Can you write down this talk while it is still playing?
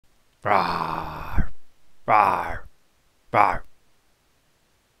Rawr, rawr, rawr,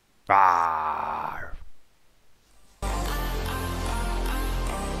 rawr.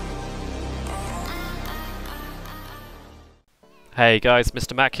 Hey guys,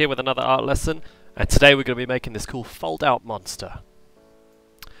 Mr. Mac here with another art lesson, and today we're going to be making this cool fold-out monster.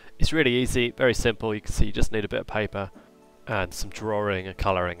 It's really easy, very simple. You can see you just need a bit of paper and some drawing and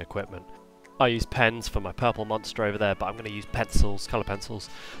colouring equipment. I use pens for my purple monster over there, but I'm going to use pencils, colour pencils,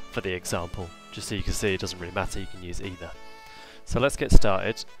 for the example. Just so you can see it doesn't really matter, you can use either. So let's get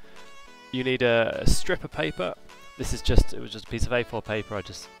started. You need a strip of paper. This is it was just a piece of A4 paper. I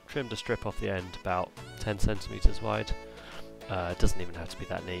just trimmed a strip off the end about 10 centimetres wide. It doesn't even have to be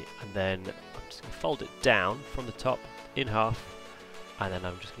that neat. And then I'm just going to fold it down from the top in half, and then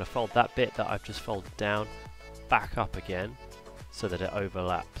I'm just going to fold that bit that I've just folded down back up again so that it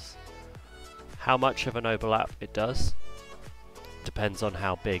overlaps. How much of an overlap it does depends on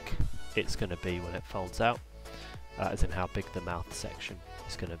how big it's going to be when it folds out, as in how big the mouth section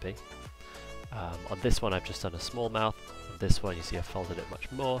is going to be. On this one I've just done a small mouth. On this one you see I've folded it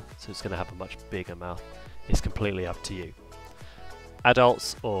much more, so it's going to have a much bigger mouth. It's completely up to you.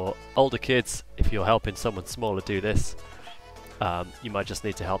 Adults or older kids, if you're helping someone smaller do this, you might just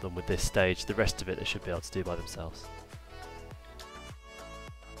need to help them with this stage. The rest of it they should be able to do by themselves.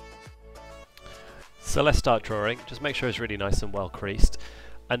 So let's start drawing. Just make sure it's really nice and well creased.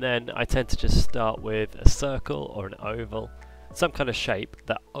 And then I tend to just start with a circle or an oval, some kind of shape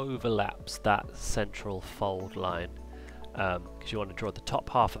that overlaps that central fold line. Because you want to draw the top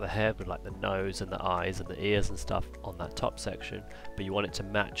half of the head with like the nose and the eyes and the ears and stuff on that top section, but you want it to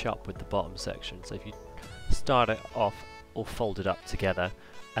match up with the bottom section. So if you start it off all folded up together,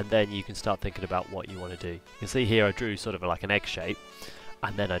 and then you can start thinking about what you want to do. You can see here I drew sort of like an egg shape,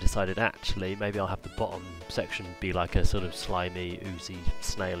 and then I decided actually maybe I'll have the bottom section be like a sort of slimy, oozy,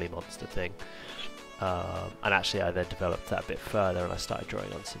 snaily monster thing. And actually I then developed that a bit further and I started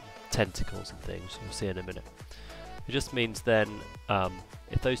drawing on some tentacles and things. You'll see in a minute. It just means then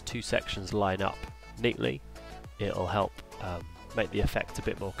if those two sections line up neatly, it'll help make the effect a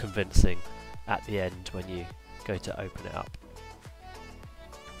bit more convincing at the end when you go to open it up.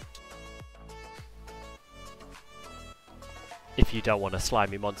 If you don't want a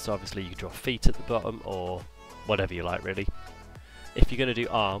slimy monster, obviously you can draw feet at the bottom or whatever you like really. If you're going to do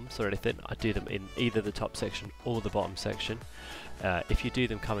arms or anything, I do them in either the top section or the bottom section. If you do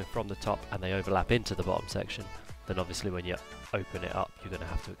them coming from the top and they overlap into the bottom section, then obviously when you open it up you're going to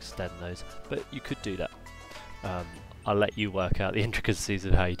have to extend those, but you could do that. I'll let you work out the intricacies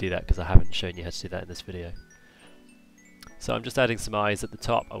of how you do that because I haven't shown you how to do that in this video. So I'm just adding some eyes at the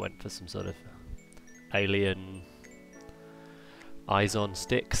top. I went for some sort of alien eyes on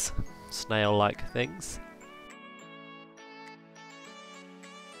sticks, snail-like things.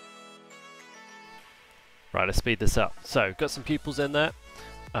 Right, let's speed this up. So, got some pupils in there.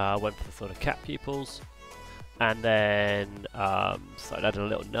 Went for the sort of cat pupils. And then started adding a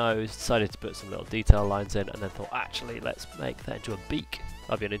little nose, decided to put some little detail lines in, and then thought, actually, let's make that into a beak.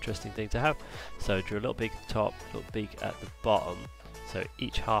 That'd be an interesting thing to have. So drew a little beak at the top, a little beak at the bottom. So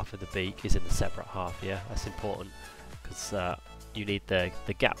each half of the beak is in the separate half, yeah? That's important, because you need the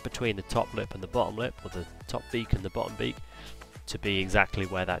gap between the top lip and the bottom lip, or the top beak and the bottom beak, to be exactly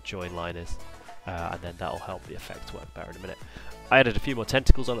where that join line is. And then that'll help the effect work better in a minute. I added a few more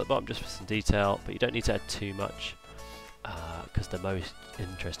tentacles on at the bottom just for some detail, but you don't need to add too much because the most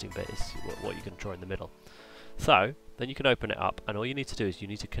interesting bit is what you can draw in the middle. So then you can open it up, and all you need to do is you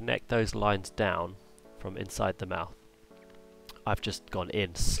need to connect those lines down from inside the mouth. I've just gone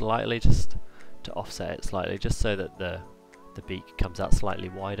in slightly just to offset it slightly, just so that the beak comes out slightly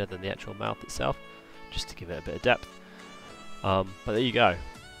wider than the actual mouth itself, just to give it a bit of depth. But there you go.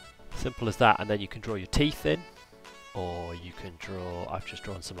 Simple as that, and then you can draw your teeth in, or you can draw, I've just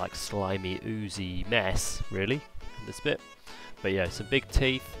drawn some like slimy, oozy mess, really, in this bit. But yeah, some big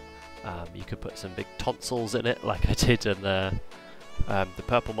teeth. You could put some big tonsils in it, like I did in the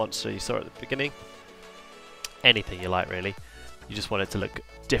purple monster you saw at the beginning. Anything you like, really. You just want it to look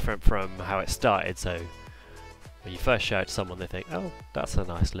different from how it started, so when you first show it to someone, they think, oh, that's a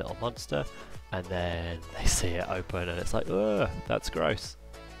nice little monster, and then they see it open, and it's like, ugh, that's gross.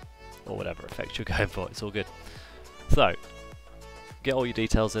 Or whatever effect you're going for, it's all good. So, get all your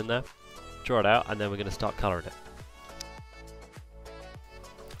details in there, draw it out, and then we're going to start colouring it.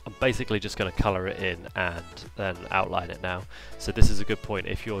 I'm basically just going to colour it in and then outline it now. So this is a good point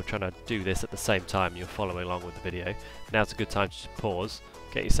if you're trying to do this at the same time you're following along with the video. Now's a good time to just pause,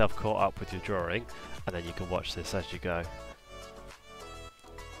 get yourself caught up with your drawing, and then you can watch this as you go.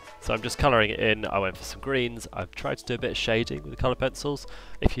 So I'm just colouring it in. I went for some greens. I've tried to do a bit of shading with the colour pencils.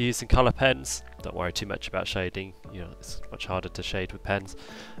 If you're using colour pens, don't worry too much about shading. You know, it's much harder to shade with pens,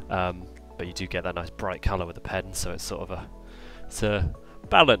 but you do get that nice bright colour with the pen. So it's sort of a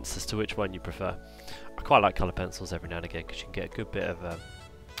balance as to which one you prefer. I quite like colour pencils every now and again because you can get a good bit of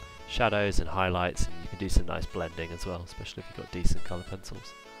shadows and highlights, and you can do some nice blending as well, especially if you've got decent colour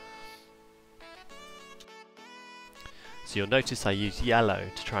pencils. So you'll notice I use yellow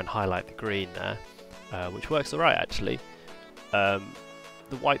to try and highlight the green there, which works alright actually.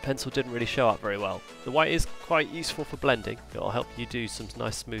 The white pencil didn't really show up very well. The white is quite useful for blending. It'll help you do some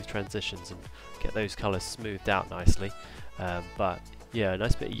nice smooth transitions and get those colours smoothed out nicely. But yeah, a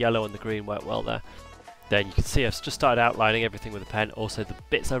nice bit of yellow on the green worked well there. Then you can see I've just started outlining everything with a pen. Also the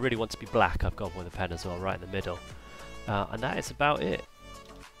bits I really want to be black I've gone with a pen as well, right in the middle. And that is about it.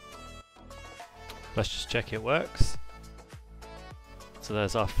 Let's just check it works. So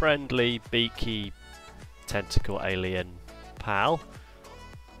there's our friendly, beaky, tentacle alien pal.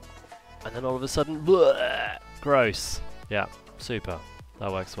 And then all of a sudden, bleh, gross. Yeah, super.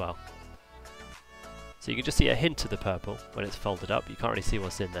 That works well. So you can just see a hint of the purple when it's folded up. You can't really see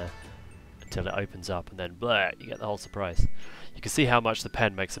what's in there until it opens up, and then bleh, you get the whole surprise. You can see how much the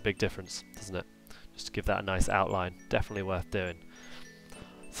pen makes a big difference, doesn't it? Just to give that a nice outline. Definitely worth doing.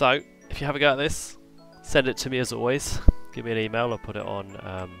 So, if you have a go at this, send it to me as always. Give me an email or put it on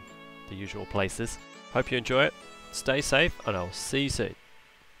the usual places. Hope you enjoy it. Stay safe, and I'll see you soon.